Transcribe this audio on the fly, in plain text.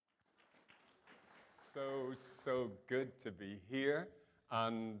So good to be here.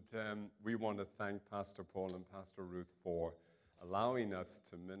 And we want to thank Pastor Paul and Pastor Ruth for allowing us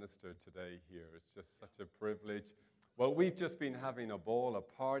to minister today here. It's just such a privilege. Well, we've just been having a ball, a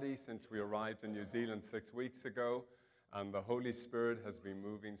party since we arrived in New Zealand 6 weeks ago. And the Holy Spirit has been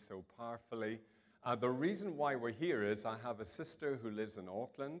moving so powerfully. The reason why we're here is I have a sister who lives in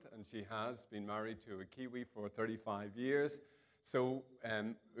Auckland, and she has been married to a Kiwi for 35 years. So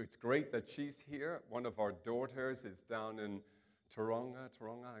it's great that she's here. One of our daughters is down in Taronga.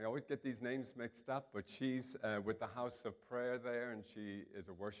 I always get these names mixed up, but she's with the House of Prayer there, and she is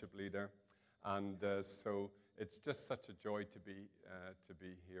a worship leader. And so it's just such a joy to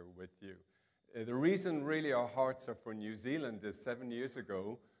be here with you. The reason really our hearts are for New Zealand is 7 years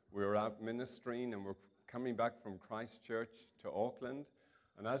ago, we were out ministering, and we're coming back from Christchurch to Auckland.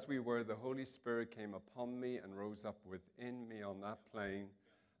 And as we were, the Holy Spirit came upon me and rose up within me on that plane.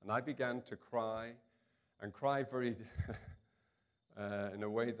 And I began to cry, and cry very, in a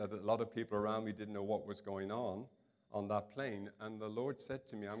way that a lot of people around me didn't know what was going on that plane. And the Lord said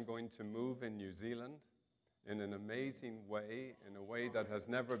to me, I'm going to move in New Zealand in an amazing way, in a way that has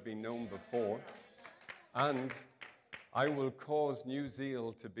never been known before. And I will cause new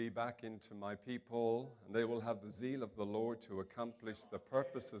zeal to be back into my people, and they will have the zeal of the Lord to accomplish the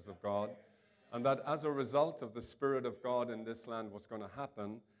purposes of God. And that as a result of the Spirit of God in this land, what's going to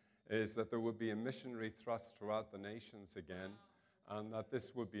happen is that there will be a missionary thrust throughout the nations again, and that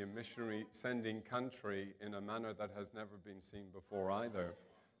this would be a missionary sending country in a manner that has never been seen before either.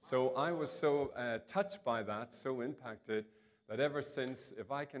 So I was so touched by that, so impacted, that ever since, if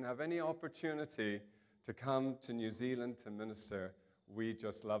I can have any opportunity to come to New Zealand to minister, we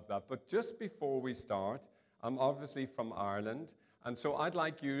just love that. But just before we start, I'm obviously from Ireland, and so I'd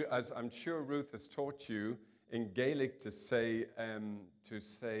like you, as I'm sure Ruth has taught you, in Gaelic to say,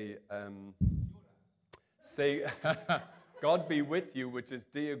 God be with you, which is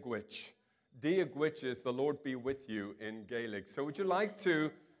Diagwich. Diagwich is the Lord be with you in Gaelic. So would you like to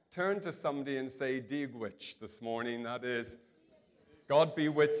turn to somebody and say Diagwich this morning? That is, God be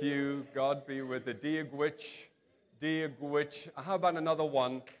with you. God be with the Diagwich. Diagwich. How about another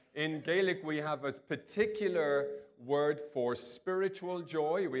one? In Gaelic, we have a particular word for spiritual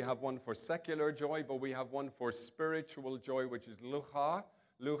joy. We have one for secular joy, but we have one for spiritual joy, which is lucha.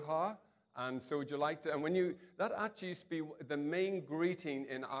 Lucha. And so would you like to, and that actually used to be the main greeting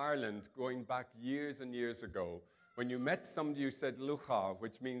in Ireland going back years and years ago. When you met somebody, you said lucha,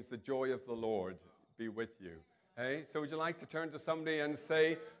 which means the joy of the Lord be with you. Hey, so would you like to turn to somebody and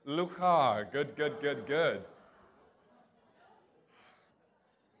say, Lucha? Good, good, good, good.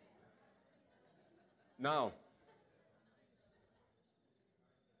 Now,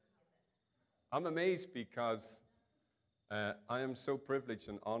 I'm amazed because I am so privileged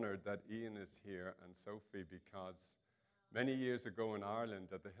and honored that Ian is here and Sophie, because many years ago in Ireland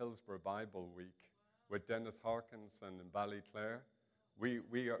at the Hillsborough Bible Week with Dennis Harkinson in Ballyclare,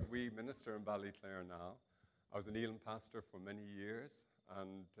 we minister in Ballyclare now. I was an Elam pastor for many years,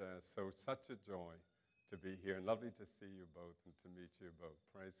 and so such a joy to be here, and lovely to see you both and to meet you both.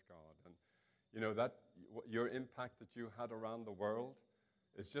 Praise God. And you know that your impact that you had around the world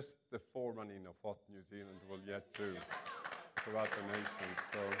is just the forerunning of what New Zealand will yet do throughout the nation.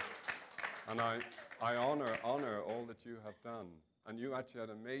 So, and I honor all that you have done, and you actually had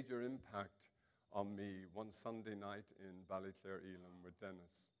a major impact on me one Sunday night in Ballyclare, Elam, with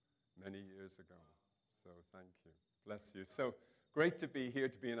Dennis many years ago. So thank you. Bless you. So great to be here,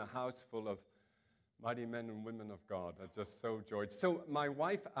 to be in a house full of mighty men and women of God. I just so joyed. So my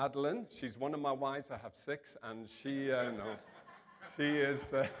wife, Adeline, she's one of my wives. I have 6, and she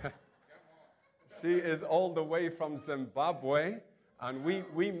is all the way from Zimbabwe. And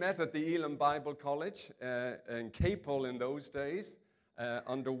we met at the Elam Bible College in Capel in those days,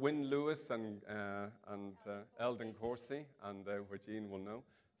 under Wynne Lewis and Eldon Corsi, and which Ian will know.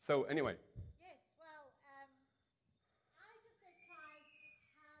 So anyway.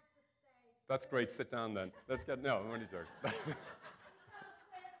 That's great. Sit down then. Let's get, no, I'm only joking.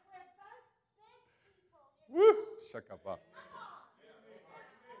 Woo! Shut up.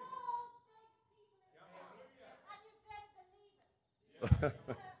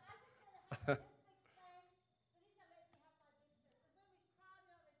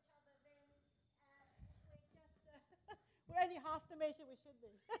 We're only half the measure we should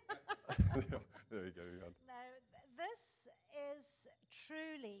be. There you go. No, this is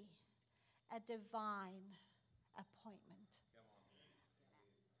truly a divine appointment.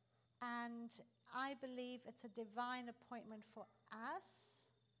 And I believe it's a divine appointment for us,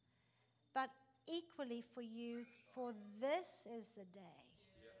 but equally for you, for this is the day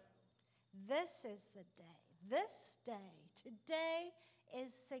This is the day. This day, today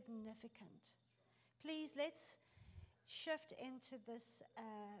is significant. Please, let's shift into this.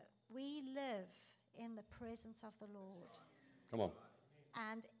 We live in the presence of the Lord. Come on.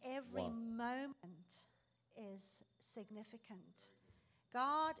 And every Wow. moment is significant.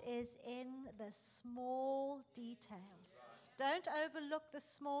 God is in the small details. Don't overlook the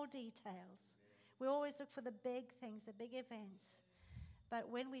small details. We always look for the big things, the big events. But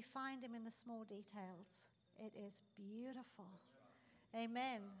when we find him in the small details, it is beautiful.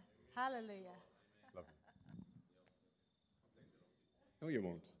 Amen. Hallelujah. Love you. No, you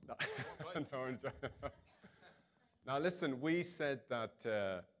won't. No, enjoy. Now, listen, we said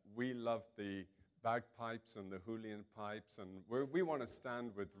that we love the bagpipes and the Julian pipes, and we want to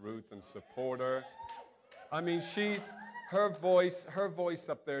stand with Ruth and support her. I mean, her voice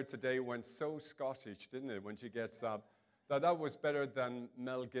up there today went so Scottish, didn't it, when she gets up? That was better than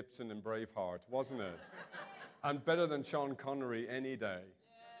Mel Gibson in Braveheart, wasn't it? And better than Sean Connery any day.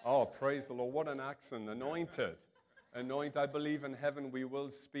 Oh, praise the Lord. What an accent. Anointed. I believe in heaven we will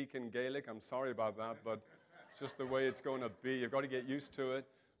speak in Gaelic. I'm sorry about that, but it's just the way it's going to be. You've got to get used to it.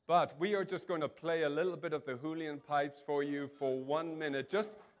 But we are just going to play a little bit of the Julian pipes for you for 1 minute,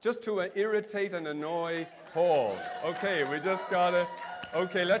 just to irritate and annoy Paul. Okay, we just got to.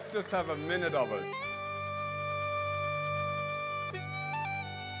 Okay, let's just have a minute of it.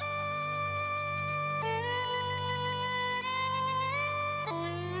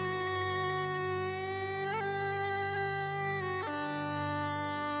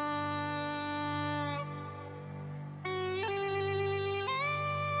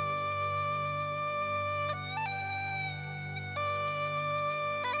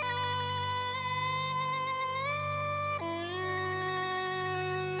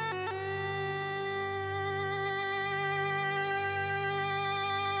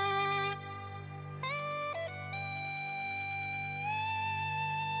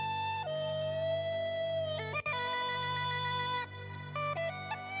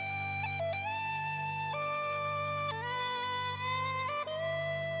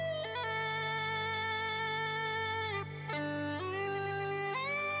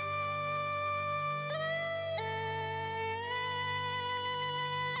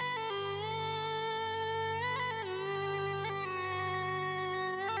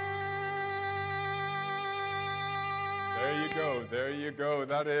 There you go.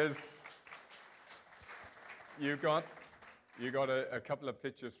 That is, you got a couple of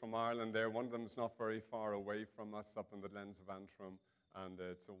pictures from Ireland there. One of them is not very far away from us up in the Glens of Antrim, and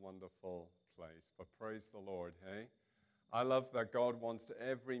it's a wonderful place. But praise the Lord, hey? I love that God wants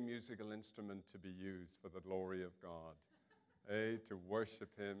every musical instrument to be used for the glory of God, hey? To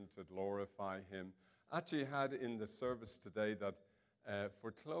worship him, to glorify him. Actually had in the service today that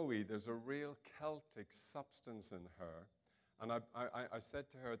for Chloe, there's a real Celtic substance in her. And I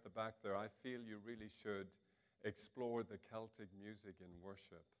said to her at the back there, I feel you really should explore the Celtic music in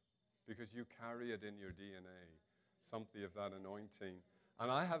worship because you carry it in your DNA, something of that anointing.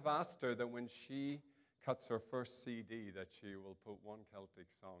 And I have asked her that when she cuts her first CD that she will put one Celtic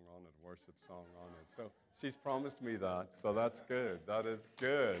song on it, worship song on it. So she's promised me that, so that's good. That is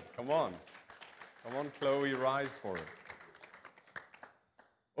good. Come on, Chloe, rise for it.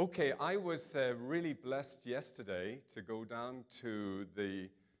 Okay, I was really blessed yesterday to go down to the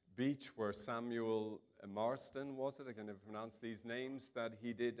beach where Samuel Marston, was it? I can never pronounce these names, that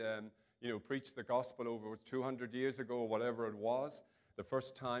he did, preach the gospel over 200 years ago or whatever it was. The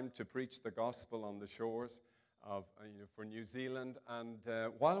first time to preach the gospel on the shores of, for New Zealand. And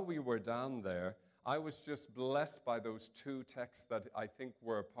while we were down there, I was just blessed by those two texts that I think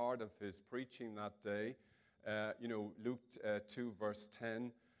were a part of his preaching that day. Luke 2, verse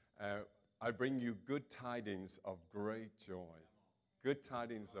 10. I bring you good tidings of great joy. Good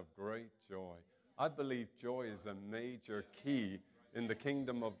tidings of great joy. I believe joy is a major key in the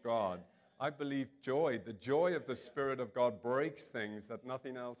kingdom of God. I believe joy, the joy of the Spirit of God breaks things that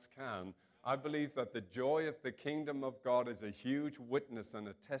nothing else can. I believe that the joy of the kingdom of God is a huge witness and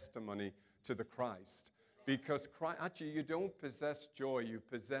a testimony to the Christ. Because actually you don't possess joy, you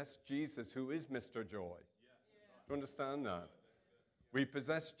possess Jesus, who is Mr. Joy. Do you understand that? We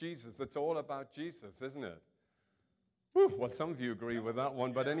possess Jesus. It's all about Jesus, isn't it? Whew, well, some of you agree with that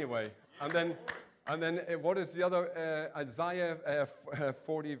one, but anyway. And then what is the other? Isaiah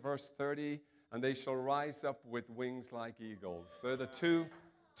 40, verse 30, and they shall rise up with wings like eagles. They're the two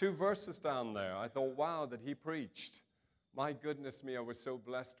verses down there. I thought, wow, that he preached. My goodness me, I was so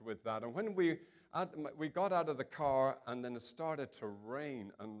blessed with that. And when we got out of the car, and then it started to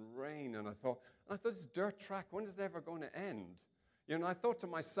rain, and I thought, this dirt track, when is it ever going to end? You know, I thought to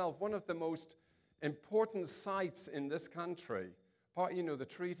myself, one of the most important sites in this country, part, you know, the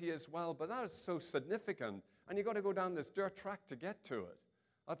treaty as well, but that is so significant. And you've got to go down this dirt track to get to it.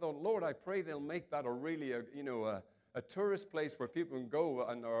 I thought, Lord, I pray they'll make that a tourist place where people can go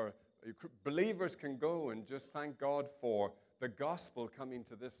and our believers can go and just thank God for the gospel coming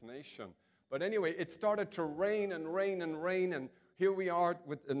to this nation. But anyway, it started to rain and rain and rain, and here we are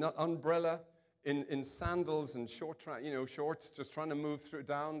with an umbrella in sandals and shorts, just trying to move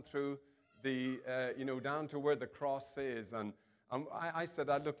down through the, down to where the cross is. And I said,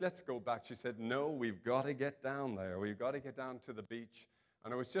 look, let's go back. She said, no, we've got to get down there. We've got to get down to the beach.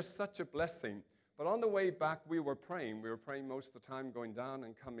 And it was just such a blessing. But on the way back, we were praying. We were praying most of the time, going down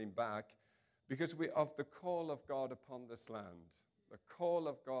and coming back, because of the call of God upon this land. The call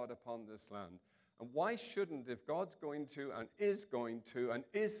of God upon this land. And why shouldn't, if God's going to and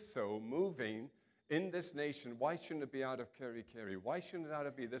is so moving in this nation, why shouldn't it be out of Kerry? Why shouldn't it out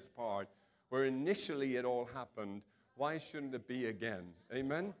of be this part where initially it all happened? Why shouldn't it be again?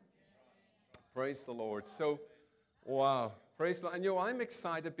 Amen? Praise the Lord. So, wow. Praise the Lord. And I'm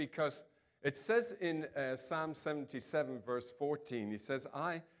excited because it says in Psalm 77, verse 14, he says,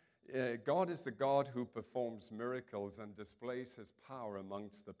 God is the God who performs miracles and displays his power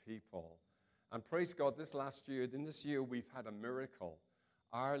amongst the people. And praise God, in this year, we've had a miracle.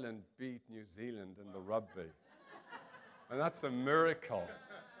 Ireland beat New Zealand in the rugby. And that's a miracle.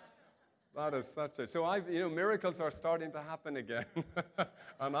 That is such a... So, miracles are starting to happen again.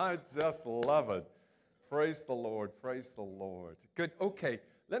 And I just love it. Praise the Lord. Praise the Lord. Good. Okay.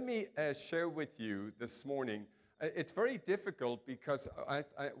 Let me share with you this morning. It's very difficult because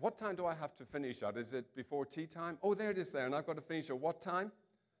what time do I have to finish at? Is it before tea time? Oh, there it is there. And I've got to finish at what time?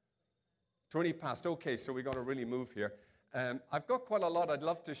 20 past. Okay, so we've got to really move here. I've got quite a lot I'd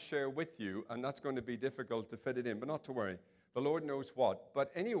love to share with you, and that's going to be difficult to fit it in, but not to worry. The Lord knows what.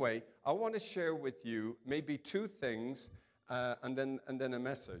 But anyway, I want to share with you maybe two things and then a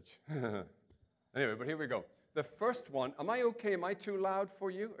message. Anyway, but here we go. The first one, am I okay? Am I too loud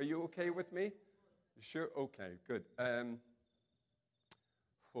for you? Are you okay with me? You sure? Okay, good. Praise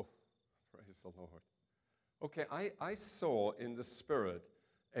the Lord. Okay, I saw in the Spirit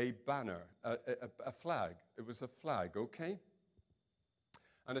a banner, a flag. It was a flag, okay?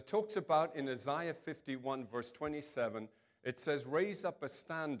 And it talks about in Isaiah 51, verse 27, it says, raise up a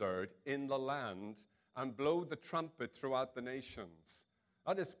standard in the land and blow the trumpet throughout the nations.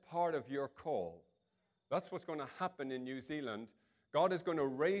 That is part of your call. That's what's going to happen in New Zealand. God is going to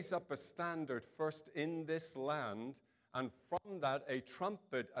raise up a standard first in this land, and from that, a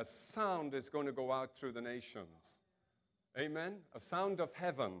trumpet, a sound is going to go out through the nations. Amen? A sound of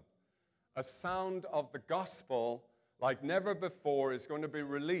heaven, a sound of the gospel like never before is going to be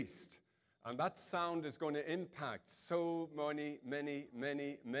released. And that sound is going to impact so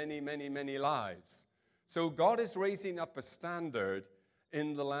many lives. So God is raising up a standard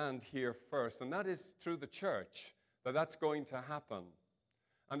in the land here first, and that is through the church that's going to happen.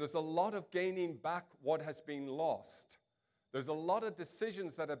 And there's a lot of gaining back what has been lost. There's a lot of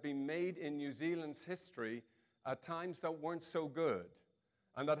decisions that have been made in New Zealand's history at times that weren't so good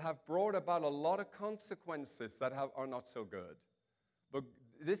and that have brought about a lot of consequences that are not so good. But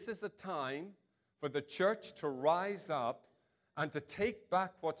this is a time for the church to rise up and to take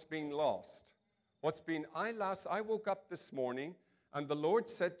back what's been lost. I woke up this morning and the Lord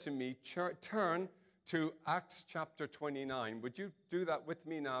said to me, turn to Acts chapter 29. Would you do that with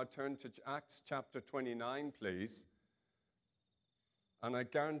me now? Turn to Acts chapter 29, please. And I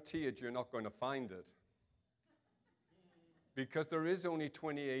guarantee you, you're not going to find it. Because there is only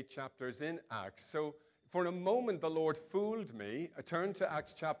 28 chapters in Acts. So for a moment, the Lord fooled me. I turned to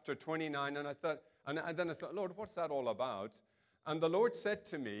Acts chapter 29, and then I thought, Lord, what's that all about? And the Lord said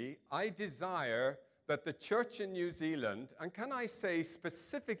to me, I desire that the church in New Zealand, and can I say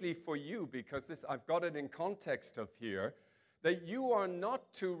specifically for you, because I've got it in context of here, that you are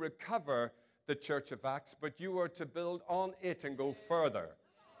not to recover the church of Acts, but you are to build on it and go further.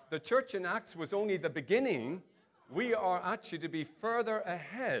 The church in Acts was only the beginning. We are actually to be further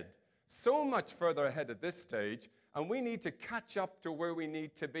ahead, so much further ahead at this stage, and we need to catch up to where we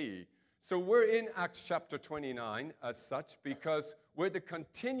need to be. So we're in Acts chapter 29 as such, because we're the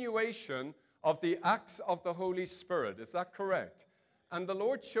continuation of the acts of the Holy Spirit. Is that correct? And the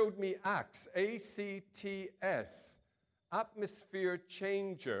Lord showed me Acts, A-C-T-S, atmosphere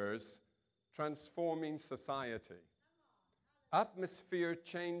changers transforming society. Atmosphere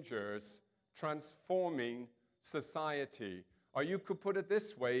changers transforming society. Or you could put it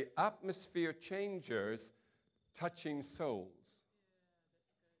this way, atmosphere changers touching souls.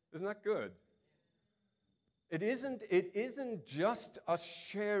 Isn't that good? It isn't just us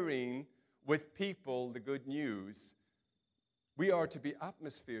sharing with people the good news. We are to be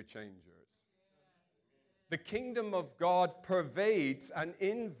atmosphere changers. The kingdom of God pervades and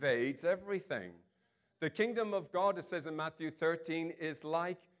invades everything. The kingdom of God, it says in Matthew 13, is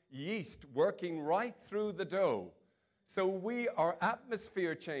like yeast working right through the dough. So we are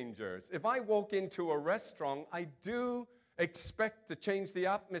atmosphere changers. If I walk into a restaurant, I do expect to change the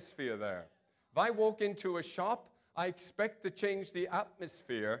atmosphere there. If I walk into a shop, I expect to change the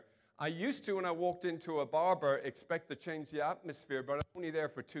atmosphere. I used to, when I walked into a barber, expect to change the atmosphere, but I'm only there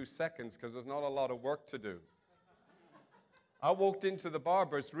for 2 seconds because there's not a lot of work to do. I walked into the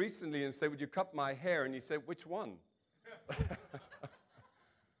barber's recently and said, "Would you cut my hair?" And he said, "Which one?"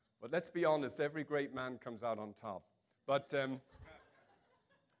 But let's be honest, every great man comes out on top. But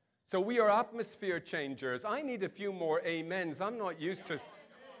so we are atmosphere changers. I need a few more amens. I'm not used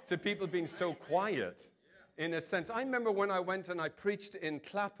to people being so quiet. In a sense, I remember when I went and I preached in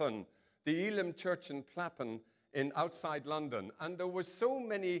Clapham, the Elim Church in Clapham, in outside London, and there were so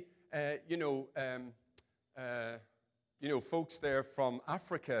many, folks there from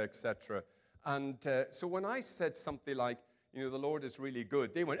Africa, etc. And so when I said something like, "The Lord is really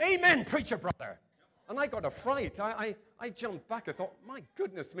good," they went, "Amen, preacher brother." And I got a fright. I jumped back. I thought, my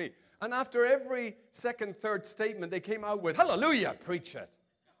goodness me. And after every second, third statement, they came out with, "Hallelujah, preach it."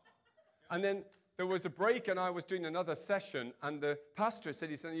 And then there was a break, and I was doing another session, and the pastor said,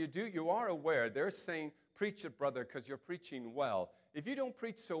 "You are aware, they're saying, 'Preach it, brother,' because you're preaching well. If you don't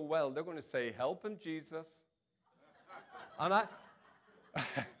preach so well, they're going to say, 'Help him, Jesus.'" And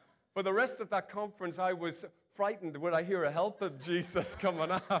for the rest of that conference, I was frightened. Would I hear a "Help him, Jesus"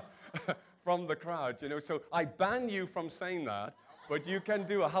 coming out from the crowd? So I ban you from saying that, but you can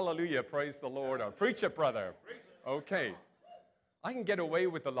do a "Hallelujah, praise the Lord," or "Preach it, brother." Okay. I can get away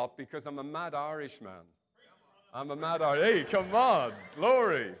with a lot because I'm a mad Irishman. Hey, come on,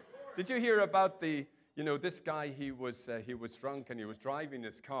 glory. Did you hear about this guy? He was drunk and he was driving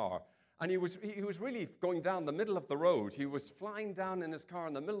his car, and he was really going down the middle of the road. He was flying down in his car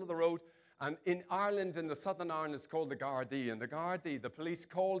in the middle of the road, and in Ireland, in the Southern Ireland, it's called the Gardaí, and the police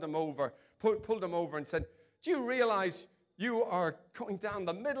called him over, pulled him over and said, "Do you realize you are going down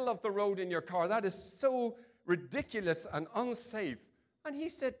the middle of the road in your car? That is so ridiculous and unsafe." And he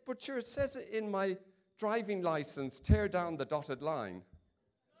said, "But sure, it says it in my driving license, tear down the dotted line."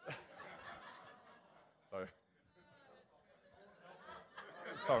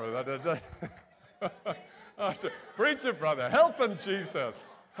 Sorry, I said, "Preach it, brother. Help him, Jesus.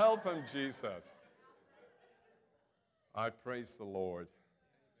 Help him, Jesus." I praise the Lord.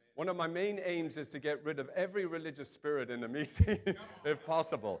 One of my main aims is to get rid of every religious spirit in the meeting, if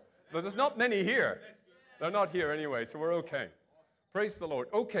possible. But there's not many here. They're not here anyway, so we're okay. Praise the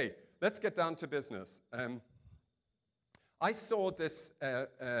Lord. Okay, let's get down to business. I saw this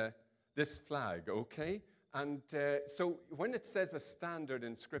flag, okay? And so when it says a standard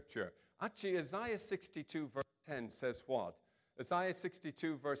in Scripture, actually Isaiah 62 verse 10 says what? Isaiah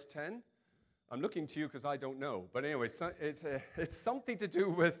 62 verse 10? I'm looking to you because I don't know. But anyway, it's something to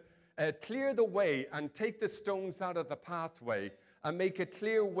do with clear the way and take the stones out of the pathway and make a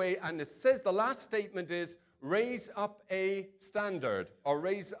clear way. And it says the last statement is, raise up a standard or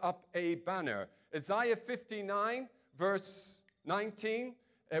raise up a banner. Isaiah 59 verse 19,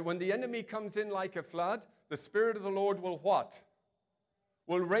 when the enemy comes in like a flood, the Spirit of the Lord will what?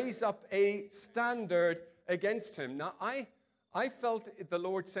 Will raise up a standard against him. Now, I felt the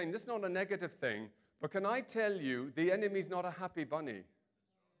Lord saying, this is not a negative thing, but can I tell you, the enemy's not a happy bunny.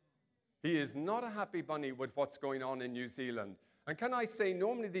 He is not a happy bunny with what's going on in New Zealand. And can I say,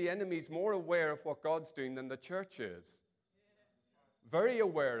 normally the enemy's more aware of what God's doing than the church is. Very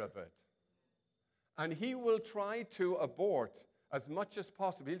aware of it. And he will try to abort as much as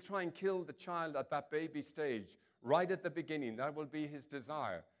possible. He'll try and kill the child at that baby stage, right at the beginning. That will be his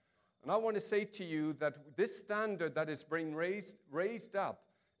desire. And I want to say to you that this standard that is being raised up,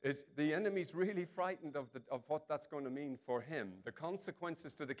 is the enemy's really frightened of what that's going to mean for him. The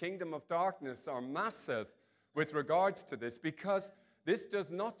consequences to the kingdom of darkness are massive with regards to this, because this does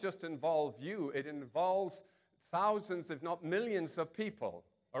not just involve you, it involves thousands, if not millions of people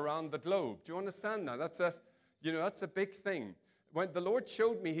around the globe. Do you understand that? That's a big thing. When the Lord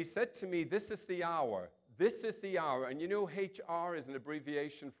showed me, he said to me, this is the hour. This is the hour. And you know, HR is an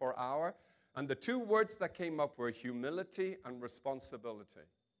abbreviation for hour. And the two words that came up were humility and responsibility.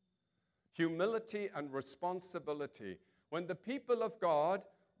 Humility and responsibility. When the people of God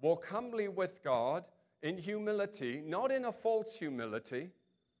walk humbly with God in humility, not in a false humility,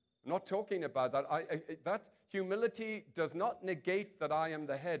 I'm not talking about that. That humility does not negate that I am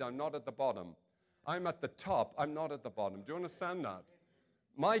the head, I'm not at the bottom. I'm at the top. I'm not at the bottom. Do you understand that?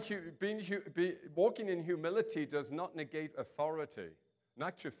 Walking in humility does not negate authority. In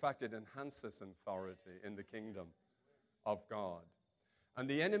actual fact, it enhances authority in the kingdom of God. And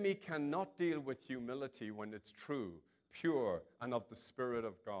the enemy cannot deal with humility when it's true, pure, and of the Spirit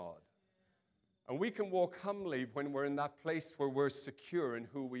of God. And we can walk humbly when we're in that place where we're secure in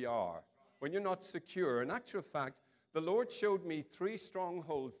who we are. When you're not secure, in actual fact, the Lord showed me 3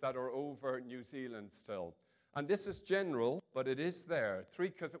 strongholds that are over New Zealand still. And this is general, but it is there. 3,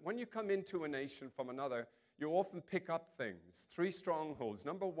 because when you come into a nation from another, you often pick up things. 3 strongholds.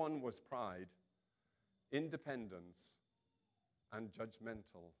 Number 1 was pride, independence, and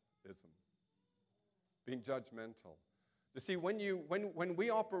judgmentalism. Being judgmental. You see, when we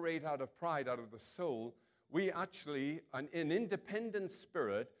operate out of pride, out of the soul, we actually, an independent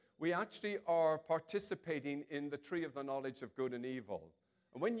spirit, we actually are participating in the tree of the knowledge of good and evil.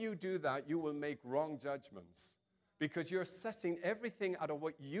 And when you do that, you will make wrong judgments because you're assessing everything out of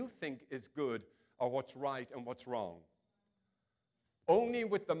what you think is good or what's right and what's wrong. Only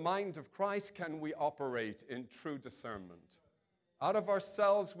with the mind of Christ can we operate in true discernment. Out of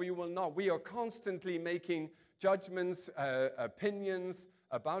ourselves, we will not. We are constantly making judgments, opinions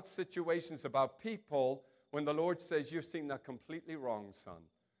about situations, about people, when the Lord says, you're seeing that completely wrong, son.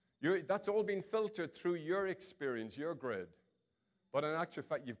 That's all been filtered through your experience, your grid. But in actual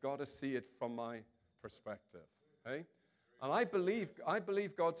fact, you've got to see it from my perspective. Okay? And I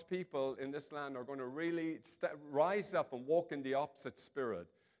believe God's people in this land are going to really rise up and walk in the opposite spirit.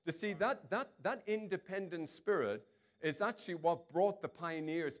 You see, that independent spirit is actually what brought the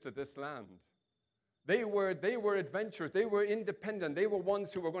pioneers to this land. They were adventurous. They were independent. They were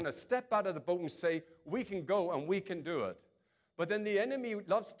ones who were going to step out of the boat and say, we can go and we can do it. But then the enemy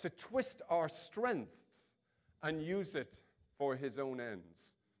loves to twist our strengths and use it for his own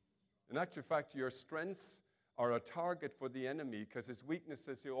ends. In actual fact, your strengths are a target for the enemy because his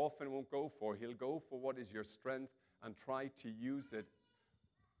weaknesses he often won't go for. He'll go for what is your strength and try to use it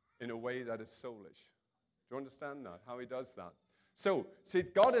in a way that is soulish. Do you understand that, how he does that? So, see,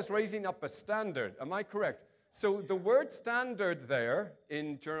 God is raising up a standard. Am I correct? So the word standard there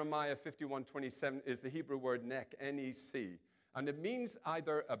in Jeremiah 51:27 is the Hebrew word nek, N-E-C. And it means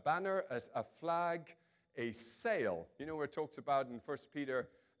either a banner, a flag, a sail. You know where it talks about in 1 Peter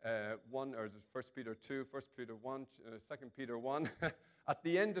 1, or 1 Peter 2, 1 Peter 1, 2 Peter 1. At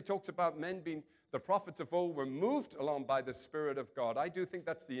the end, it talks about men being, the prophets of old were moved along by the Spirit of God. I do think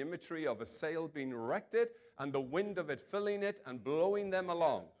that's the imagery of a sail being erected and the wind of it filling it and blowing them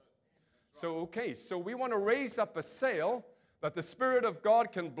along. So, okay, so we want to raise up a sail that the Spirit of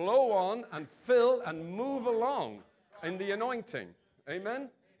God can blow on and fill and move along in the anointing. Amen?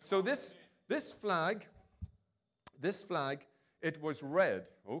 So this flag, it was red.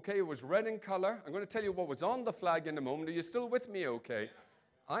 Okay, it was red in color. I'm going to tell you what was on the flag in a moment. Are you still with me okay?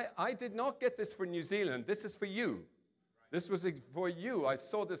 I did not get this for New Zealand. This is for you. This was for you. I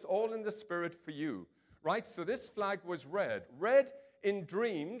saw this all in the Spirit for you. Right? So this flag was red. Red in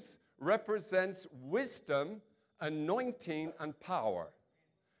dreams represents wisdom, anointing, and power.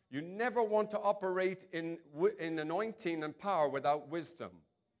 You never want to operate in anointing and power without wisdom.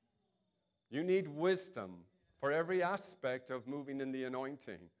 You need wisdom for every aspect of moving in the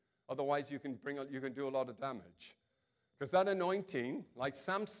anointing. Otherwise, you can do a lot of damage. Because that anointing, like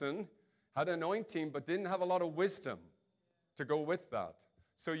Samson, had anointing but didn't have a lot of wisdom to go with that.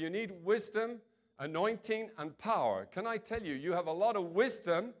 So you need wisdom, anointing, and power. Can I tell you, you have a lot of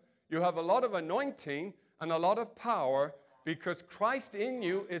wisdom, you have a lot of anointing, and a lot of power, because Christ in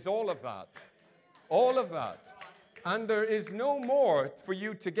you is all of that. All of that. And there is no more for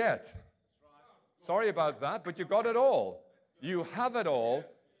you to get. Sorry about that, but you got it all. You have it all.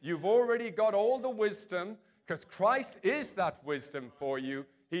 You've already got all the wisdom, because Christ is that wisdom for you.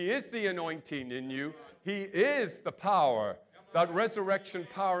 He is the anointing in you. He is the power, that resurrection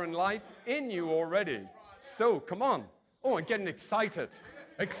power and life in you already. So, come on. Oh, I'm getting excited.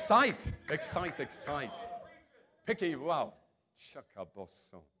 Excite. Picky, wow.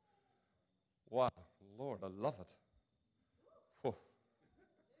 Shakaboso. Wow, Lord, I love it. Whew.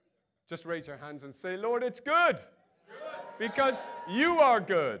 Just raise your hands and say, Lord, it's good. Because you are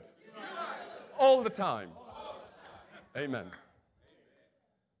good. All the time. Amen.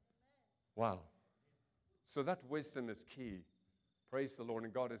 Wow. So that wisdom is key. Praise the Lord,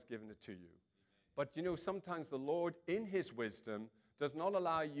 and God has given it to you. But you know, sometimes the Lord, in his wisdom, does not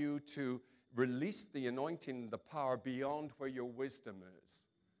allow you to release the anointing and the power beyond where your wisdom is.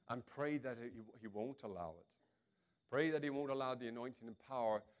 And pray that he won't allow it. Pray that he won't allow the anointing and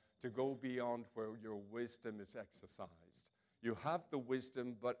power to go beyond where your wisdom is exercised. You have the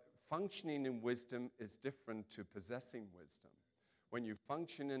wisdom, but functioning in wisdom is different to possessing wisdom. When you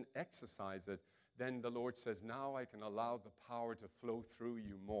function and exercise it, then the Lord says, now I can allow the power to flow through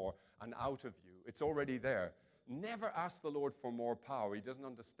you more and out of you. It's already there. Never ask the Lord for more power. He doesn't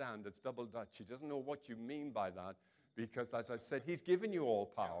understand. It's double Dutch. He doesn't know what you mean by that because, as I said, he's given you all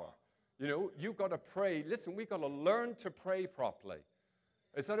power. You know, you've got to pray. Listen, we've got to learn to pray properly.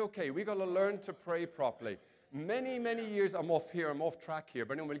 Is that okay? We've got to learn to pray properly. Many, many years, I'm off track here,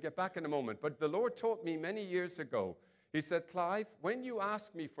 but anyway, we'll get back in a moment. But the Lord taught me many years ago, he said, Clive, when you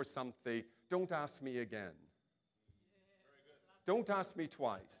ask me for something, don't ask me again. Don't ask me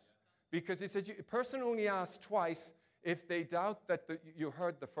twice. Because he said, a person only asks twice if they doubt that you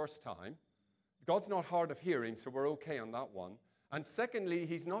heard the first time. God's not hard of hearing, so we're okay on that one. And secondly,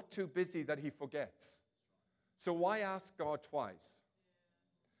 he's not too busy that he forgets. So why ask God twice?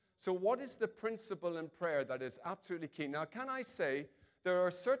 So what is the principle in prayer that is absolutely key? Now, can I say there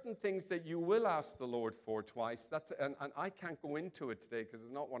are certain things that you will ask the Lord for twice, and I can't go into it today because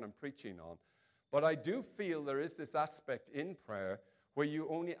it's not what I'm preaching on. But I do feel there is this aspect in prayer where you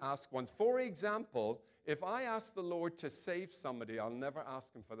only ask once. For example, if I ask the Lord to save somebody, I'll never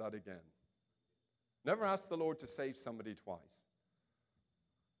ask him for that again. Never ask the Lord to save somebody twice.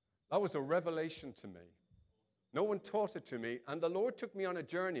 That was a revelation to me. No one taught it to me. And the Lord took me on a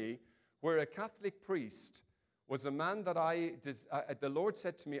journey where a Catholic priest was a man that the Lord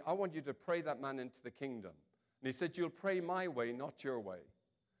said to me, I want you to pray that man into the kingdom. And he said, you'll pray my way, not your way.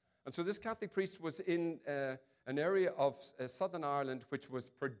 And so this Catholic priest was in an area of Southern Ireland which was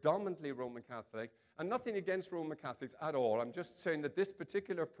predominantly Roman Catholic, and nothing against Roman Catholics at all. I'm just saying that this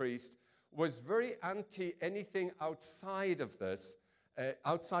particular priest was very anti anything outside of this,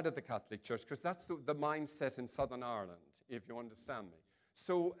 outside of the Catholic Church, because that's the mindset in Southern Ireland, if you understand me.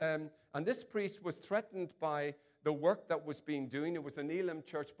 So, and this priest was threatened by the work that was being doing. It was an Elim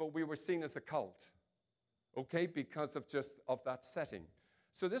church, but we were seen as a cult, okay, because of that setting.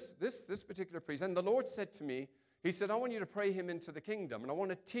 So this particular priest, and the Lord said to me, he said, I want you to pray him into the kingdom, and I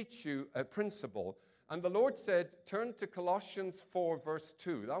want to teach you a principle. And the Lord said, turn to Colossians 4, verse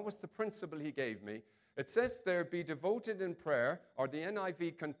 2. That was the principle he gave me. It says there, be devoted in prayer, or the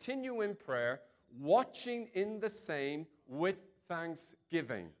NIV, continue in prayer, watching in the same with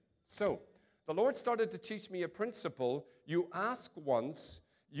thanksgiving. So the Lord started to teach me a principle. You ask once,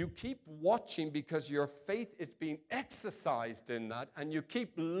 you keep watching because your faith is being exercised in that, and you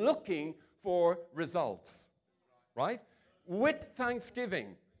keep looking for results, right? With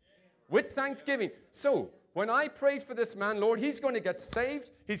thanksgiving. With thanksgiving. So when I prayed for this man, Lord, he's going to get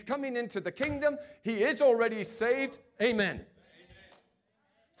saved. He's coming into the kingdom. He is already saved. Amen. Amen.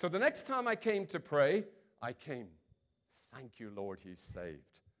 So the next time I came to pray, I came. Thank you, Lord, he's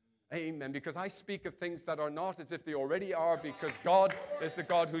saved. Amen. Because I speak of things that are not as if they already are, because God is the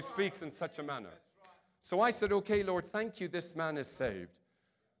God who speaks in such a manner. So I said, okay, Lord, thank you, this man is saved.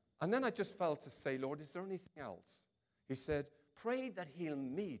 And then I just felt to say, Lord, is there anything else? He said, pray that he'll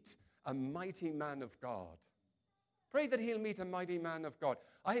meet a mighty man of God. Pray that he'll meet a mighty man of God.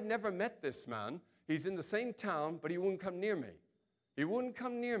 I had never met this man. He's in the same town, but he wouldn't come near me. He wouldn't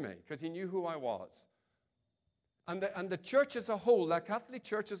come near me because he knew who I was. And the church as a whole, that Catholic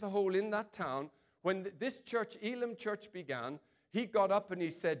church as a whole in that town, when this church, Elim Church, began, he got up and he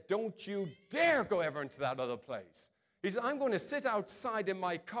said, don't you dare go ever into that other place. He said, I'm going to sit outside in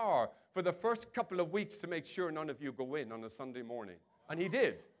my car for the first couple of weeks to make sure none of you go in on a Sunday morning. And he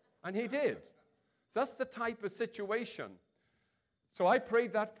did. And he did. So that's the type of situation. So I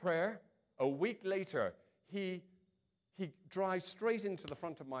prayed that prayer. A week later, he drives straight into the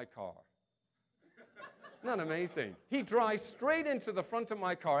front of my car. Isn't that amazing? He drives straight into the front of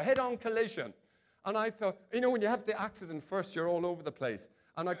my car, head-on collision. And I thought, you know, when you have the accident first, you're all over the place.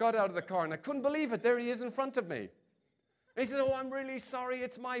 And I got out of the car, and I couldn't believe it. There he is in front of me. And he said, oh, I'm really sorry.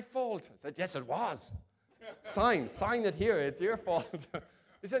 It's my fault. I said, yes, it was. Sign it here. It's your fault.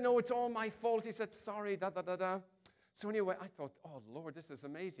 He said, no, it's all my fault. He said, sorry, da-da-da-da. So anyway, I thought, oh, Lord, this is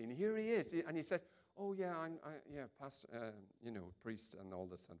amazing. Here he is. And he said, oh, yeah, pastor, priest and all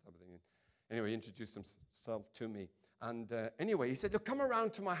this and everything. Anyway, he introduced himself to me. And anyway, he said, look, come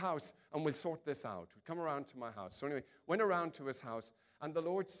around to my house and we'll sort this out. Come around to my house. So anyway, went around to his house. And the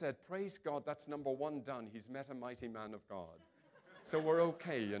Lord said, praise God, that's number one done. He's met a mighty man of God. So we're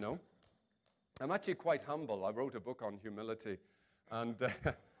okay, you know. I'm actually quite humble. I wrote a book on humility. And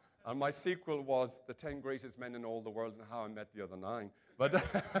my sequel was The 10 Greatest Men in All the World and How I Met the Other 9. But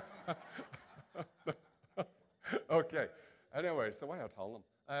okay. Anyway, so I told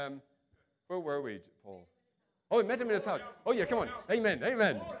them. Where were we, Paul? Oh, we met him in his house. Oh, yeah, come on. Amen,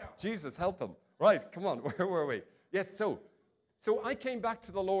 amen. Jesus, help him. Right, come on. Where were we? Yes, so So I came back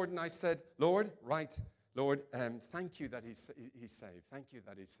to the Lord and I said, Lord, thank you that he's saved. Thank you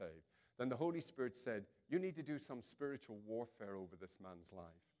that he's saved. Then the Holy Spirit said, you need to do some spiritual warfare over this man's life.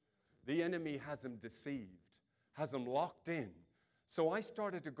 The enemy has him deceived, has him locked in. So I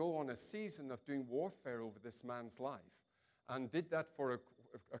started to go on a season of doing warfare over this man's life and did that for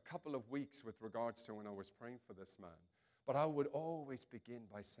a couple of weeks with regards to when I was praying for this man. But I would always begin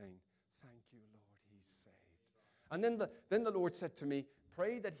by saying, thank you, Lord, he's saved. And then the Lord said to me,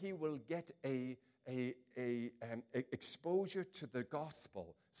 pray that he will get a exposure to the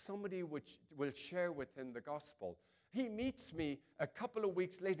gospel. Somebody which will share with him the gospel. He meets me a couple of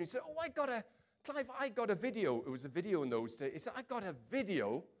weeks later. He said, Clive, I got a video. It was a video in those days. He said, I got a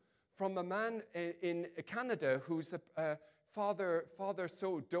video from a man in Canada who's a father,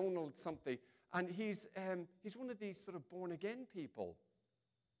 so Donald something. And he's one of these sort of born-again people.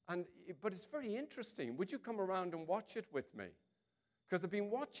 But it's very interesting. Would you come around and watch it with me? Because I've been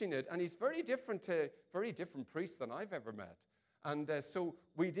watching it, and he's very different priest than I've ever met. And so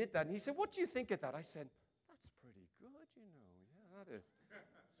we did that. And he said, what do you think of that? I said, that's pretty good, you know. Yeah, that is.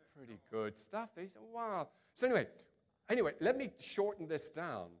 It's pretty good stuff. He said, wow. So anyway, let me shorten this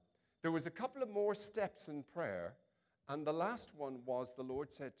down. There was a couple of more steps in prayer. And the last one was the Lord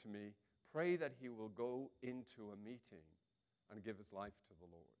said to me, pray that he will go into a meeting and give his life to the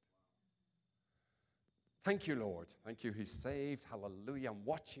Lord. Thank you, Lord. Thank you, he's saved. Hallelujah. I'm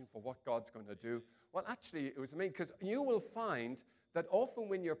watching for what God's going to do. Well, actually, it was amazing because you will find that often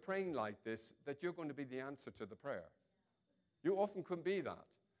when you're praying like this, that you're going to be the answer to the prayer. You often can be that.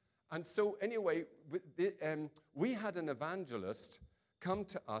 And so anyway, we had an evangelist come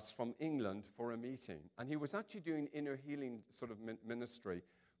to us from England for a meeting. And he was actually doing inner healing sort of ministry.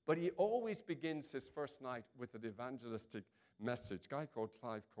 But he always begins his first night with an evangelistic message, a guy called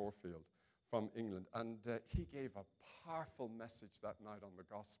Clive Corfield from England. And he gave a powerful message that night on the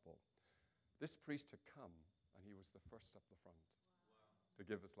gospel. This priest had come, and he was the first up the front to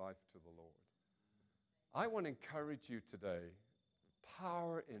give his life to the Lord. I want to encourage you today,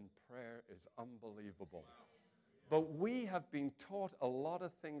 power in prayer is unbelievable. But we have been taught a lot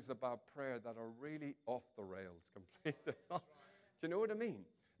of things about prayer that are really off the rails completely. Do you know what I mean?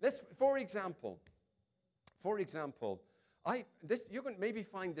 For example, you're going to maybe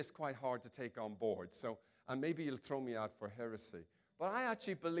find this quite hard to take on board, and maybe you'll throw me out for heresy. But I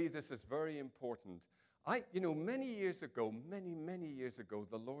actually believe this is very important. Many years ago,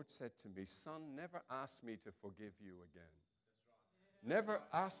 the Lord said to me, son, never ask me to forgive you again. Never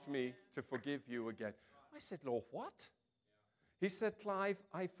ask me to forgive you again. I said, Lord, what? He said, Clive,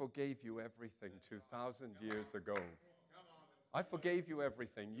 I forgave you everything 2,000 years ago. I forgave you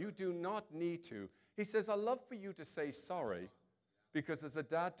everything. You do not need to. He says, I love for you to say sorry, because as a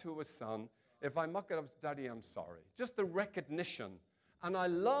dad to a son, if I muck it up, Daddy, I'm sorry. Just the recognition. And I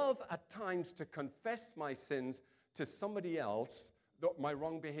love at times to confess my sins to somebody else, my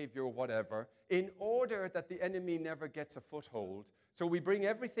wrong behavior or whatever, in order that the enemy never gets a foothold. So we bring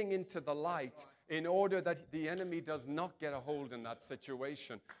everything into the light in order that the enemy does not get a hold in that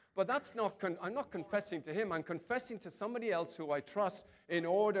situation. But I'm not confessing to him. I'm confessing to somebody else who I trust in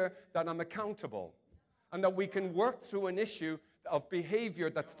order that I'm accountable and that we can work through an issue of behavior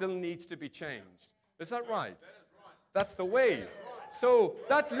that still needs to be changed. Is that right? That's the way. So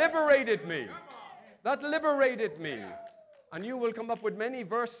that liberated me. That liberated me. And you will come up with many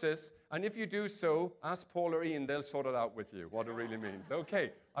verses, and if you do so, ask Paul or Ian, they'll sort it out with you, what it really means.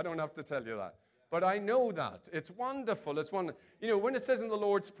 Okay, I don't have to tell you that. But I know that. It's wonderful. It's wonderful. When it says in the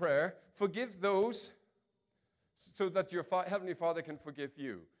Lord's Prayer, forgive those so that your Heavenly Father can forgive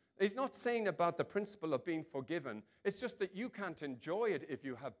you. He's not saying about the principle of being forgiven. It's just that you can't enjoy it if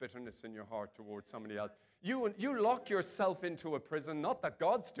you have bitterness in your heart towards somebody else. You lock yourself into a prison, not that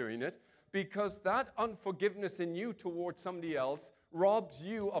God's doing it, because that unforgiveness in you towards somebody else robs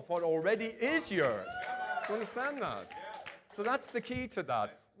you of what already is yours. Do you understand that? So that's the key to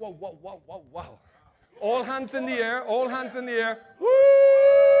that. Whoa, whoa, whoa, whoa, whoa. All hands in the air, all hands in the air.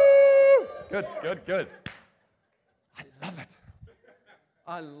 Woo! Good, good, good. I love it.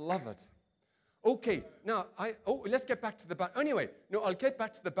 I love it. Okay, now, let's get back to the banner. Anyway, no, I'll get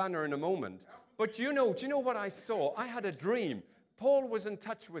back to the banner in a moment. But do you know what I saw? I had a dream. Paul was in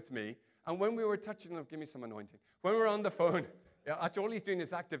touch with me, and when we were touching, give me some anointing. When we were on the phone, actually all he's doing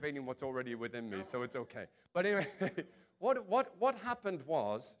is activating what's already within me, so it's okay. But anyway, what happened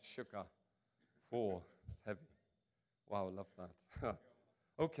was, Shuka. Oh, it's heavy. Wow, I love that.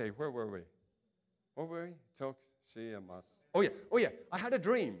 Okay, where were we? Where were we? Talk, she, mas. Oh yeah, I had a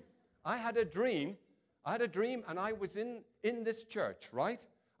dream. I had a dream, and I was in this church, right?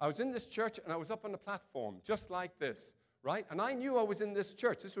 I was in this church, and I was up on the platform, just like this, right? And I knew I was in this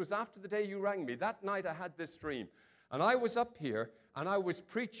church. This was after the day you rang me. That night I had this dream. And I was up here, and I was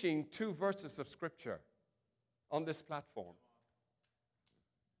preaching 2 verses of Scripture on this platform.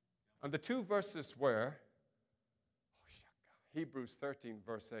 And the 2 verses were Hebrews 13,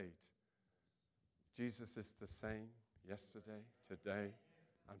 verse 8. Jesus is the same yesterday, today,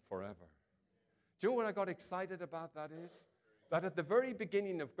 and forever. Do you know what I got excited about that is? That at the very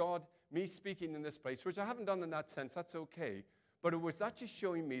beginning of God, me speaking in this place, which I haven't done in that sense, that's okay, but it was actually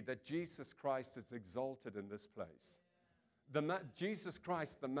showing me that Jesus Christ is exalted in this place. Jesus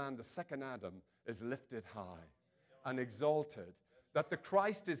Christ, the man, the second Adam, is lifted high and exalted. That the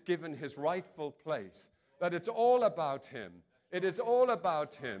Christ is given his rightful place. That it's all about him. It is all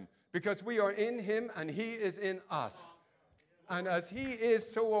about him. Because we are in him and he is in us. And as he is,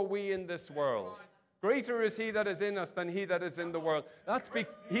 so are we in this world. Greater is he that is in us than he that is in the world.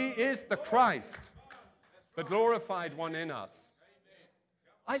 He is the Christ, the glorified one in us.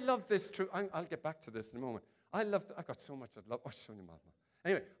 I love this truth. I'll get back to this in a moment. I got so much I'd love.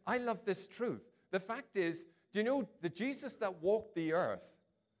 Anyway, I love this truth. The fact is, do you know, the Jesus that walked the earth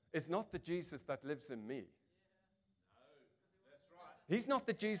is not the Jesus that lives in me. He's not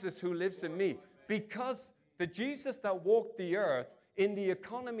the Jesus who lives in me. Because the Jesus that walked the earth in the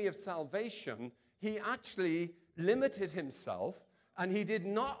economy of salvation, he actually limited himself, and he did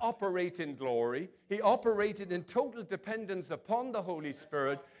not operate in glory. He operated in total dependence upon the Holy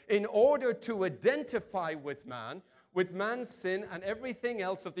Spirit in order to identify with man's sin and everything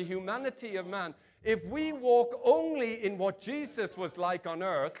else of the humanity of man. If we walk only in what Jesus was like on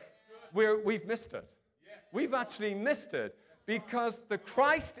earth, we've missed it. We've actually missed it, because the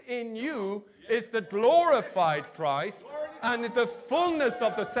Christ in you is the glorified Christ, and the fullness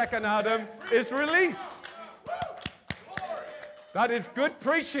of the second Adam is released. That is good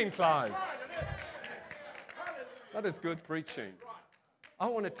preaching, Clive. That is good preaching. I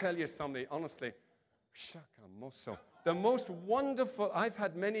want to tell you something, honestly. The most wonderful, I've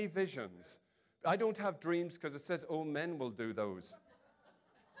had many visions. I don't have dreams because it says, oh, men will do those.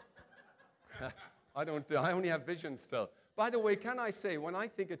 I only have visions still. By the way, can I say, when I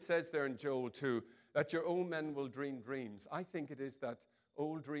think it says there in Joel 2 that your old men will dream dreams, I think it is that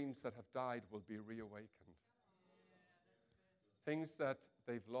old dreams that have died will be reawakened. Things that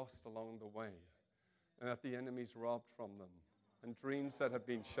they've lost along the way, and that the enemy's robbed from them, and dreams that have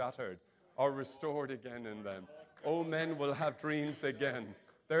been shattered are restored again in them. Old men will have dreams again.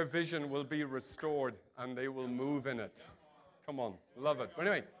 Their vision will be restored, and they will move in it. Come on, love it. But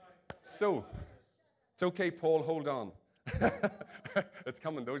anyway, so it's okay, Paul, hold on. It's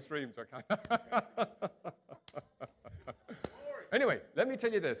coming. Those dreams are coming. Anyway, let me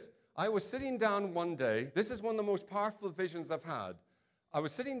tell you this. I was sitting down one day. This is one of the most powerful visions I've had. I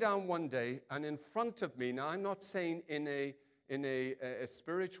was sitting down one day, and in front of me, now I'm not saying in a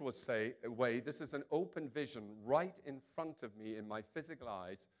spiritual way, this is an open vision. Right in front of me, in my physical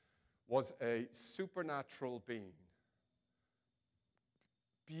eyes, was a supernatural being.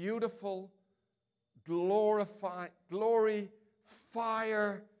 Beautiful, glory,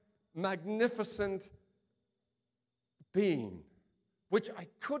 fire, magnificent being, which I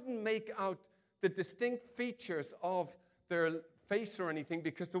couldn't make out the distinct features of their face or anything,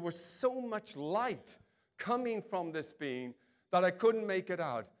 because there was so much light coming from this being that I couldn't make it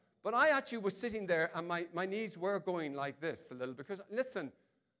out. But I actually was sitting there, and my knees were going like this a little, because, listen,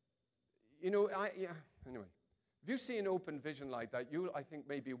 you know, anyway, if you see an open vision like that, you, I think,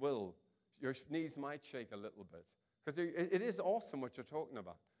 maybe will. Your knees might shake a little bit, because it is awesome what you're talking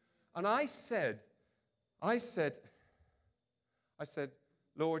about. And I said,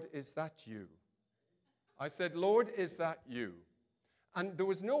 Lord, is that you? I said, Lord, is that you? And there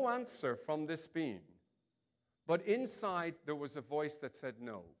was no answer from this being. But inside, there was a voice that said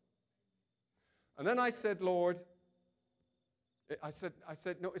no. And then I said, Lord, I said,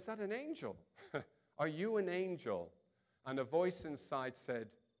 no, is that an angel? Are you an angel? And a voice inside said,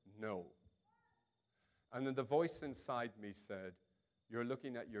 no. And then the voice inside me said, you're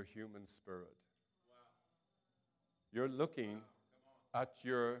looking at your human spirit. You're looking at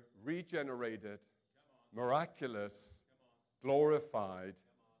your regenerated, miraculous, glorified,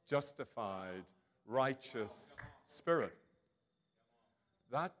 justified, righteous spirit.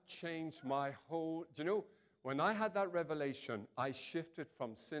 That changed my whole... Do you know, when I had that revelation, I shifted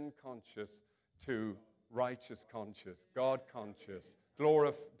from sin conscious to righteous conscious, God conscious,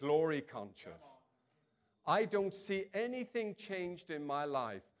 glory conscious. I don't see anything changed in my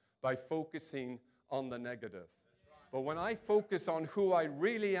life by focusing on the negative. But when I focus on who I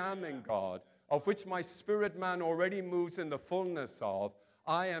really am in God, of which my spirit man already moves in the fullness of,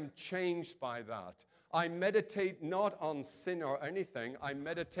 I am changed by that. I meditate not on sin or anything. I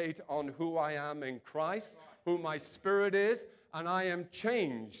meditate on who I am in Christ, who my spirit is, and I am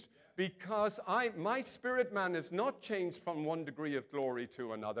changed because my spirit man is not changed from one degree of glory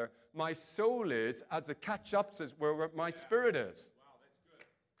to another. My soul is, as it catch-up says, where my spirit is.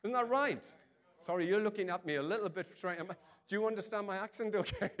 Isn't that right? Sorry, you're looking at me a little bit strange. Do you understand my accent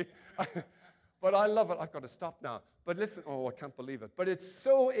okay? But I love it. I've got to stop now. But listen, oh, I can't believe it. But it's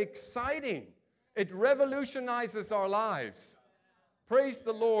so exciting. It revolutionizes our lives. Praise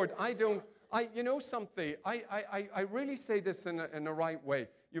the Lord. You know something? I really say this in a right way.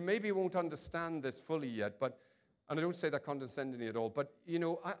 You maybe won't understand this fully yet, and I don't say that condescendingly at all, but, you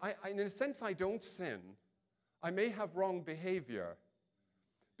know, in a sense, I don't sin. I may have wrong behavior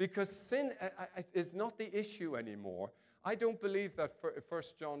because sin is not the issue anymore. I don't believe that 1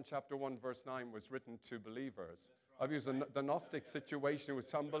 John chapter 1, verse 9 was written to believers. I was the Gnostic situation with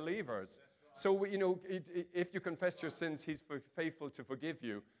some believers. So, you know, if you confess your sins, he's faithful to forgive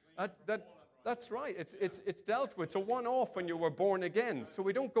you. That's right. It's dealt with. It's a one-off when you were born again. So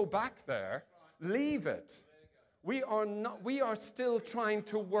we don't go back there. Leave it. We are still trying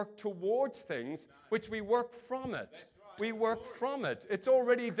to work towards things, which we work from it. We work from it. It's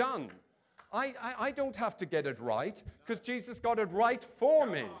already done. I don't have to get it right because Jesus got it right for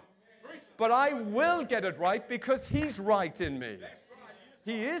me. But I will get it right because he's right in me.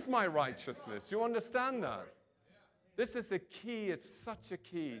 He is my righteousness. Do you understand that? This is a key. It's such a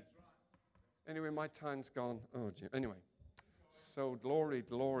key. Anyway, my time's gone. Oh, gee. Anyway. So glory.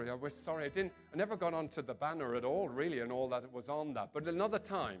 I was sorry. I never got onto the banner at all, really, and all that was on that. But another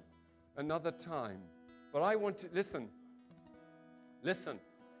time. But I want to, listen.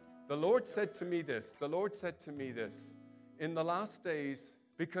 The Lord said to me this. In the last days,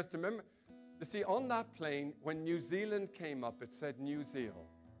 because to remember, you see, on that plane, when New Zealand came up, it said New Zeal.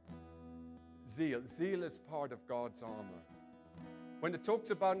 Zeal is part of God's armor. When it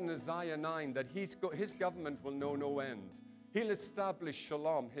talks about in Isaiah 9 that his government will know no end, he'll establish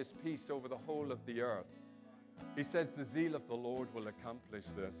shalom, his peace over the whole of the earth. He says the zeal of the Lord will accomplish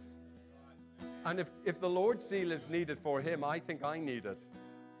this. And if the Lord's zeal is needed for him, I think I need it.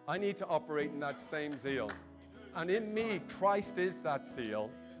 I need to operate in that same zeal. And in me, Christ is that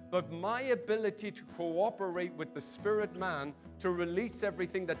zeal. But my ability to cooperate with the spirit man to release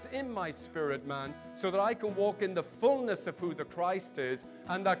everything that's in my spirit man so that I can walk in the fullness of who the Christ is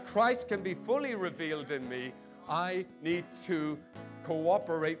and that Christ can be fully revealed in me, I need to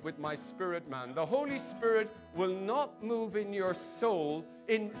cooperate with my spirit man. The Holy Spirit will not move in your soul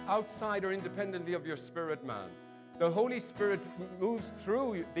outside or independently of your spirit man. The Holy Spirit moves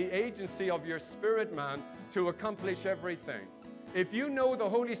through the agency of your spirit man to accomplish everything. If you know the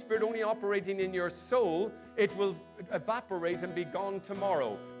Holy Spirit only operating in your soul, it will evaporate and be gone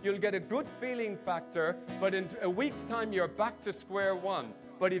tomorrow. You'll get a good feeling factor, but in a week's time, you're back to square one.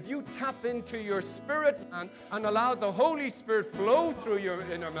 But if you tap into your spirit man and allow the Holy Spirit flow through your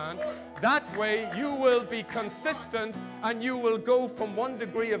inner man, that way you will be consistent and you will go from one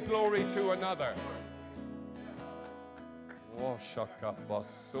degree of glory to another. Oh, shaka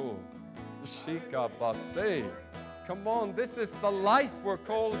baso, shika base. Come on, this is the life we're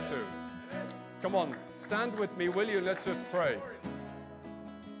called to. Come on, stand with me, will you? Let's just pray.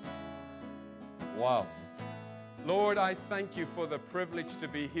 Wow. Lord, I thank you for the privilege to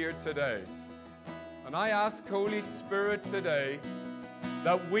be here today. And I ask, Holy Spirit, today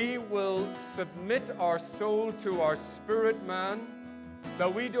that we will submit our soul to our spirit man,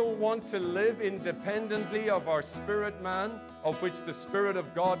 that we don't want to live independently of our spirit man, of which the Spirit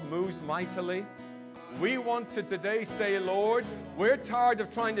of God moves mightily. We want to today say, Lord, we're tired of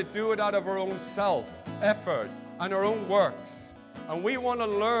trying to do it out of our own self-effort and our own works. And we want to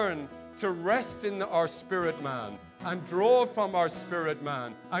learn to rest in our spirit man and draw from our spirit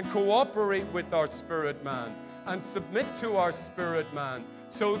man and cooperate with our spirit man and submit to our spirit man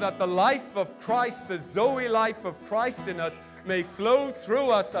so that the life of Christ, the Zoe life of Christ in us, may flow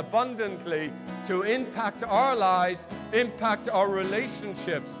through us abundantly to impact our lives, impact our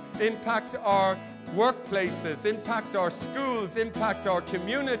relationships, impact our workplaces, impact our schools, impact our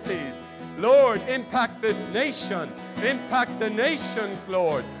communities. Lord, impact this nation, impact the nations,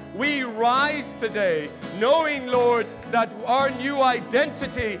 Lord. We rise today knowing, Lord, that our new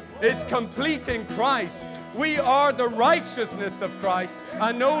identity is complete in Christ. We are the righteousness of Christ,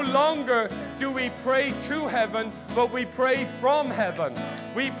 and no longer do we pray to heaven, but we pray from heaven.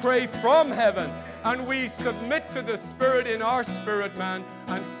 We pray from heaven, and we submit to the Spirit in our spirit man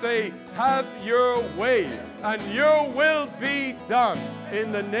and say, have your way, and your will be done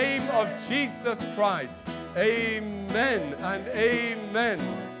in the name of Jesus Christ. Amen and amen.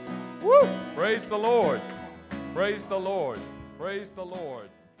 Woo! Praise the Lord. Praise the Lord. Praise the Lord.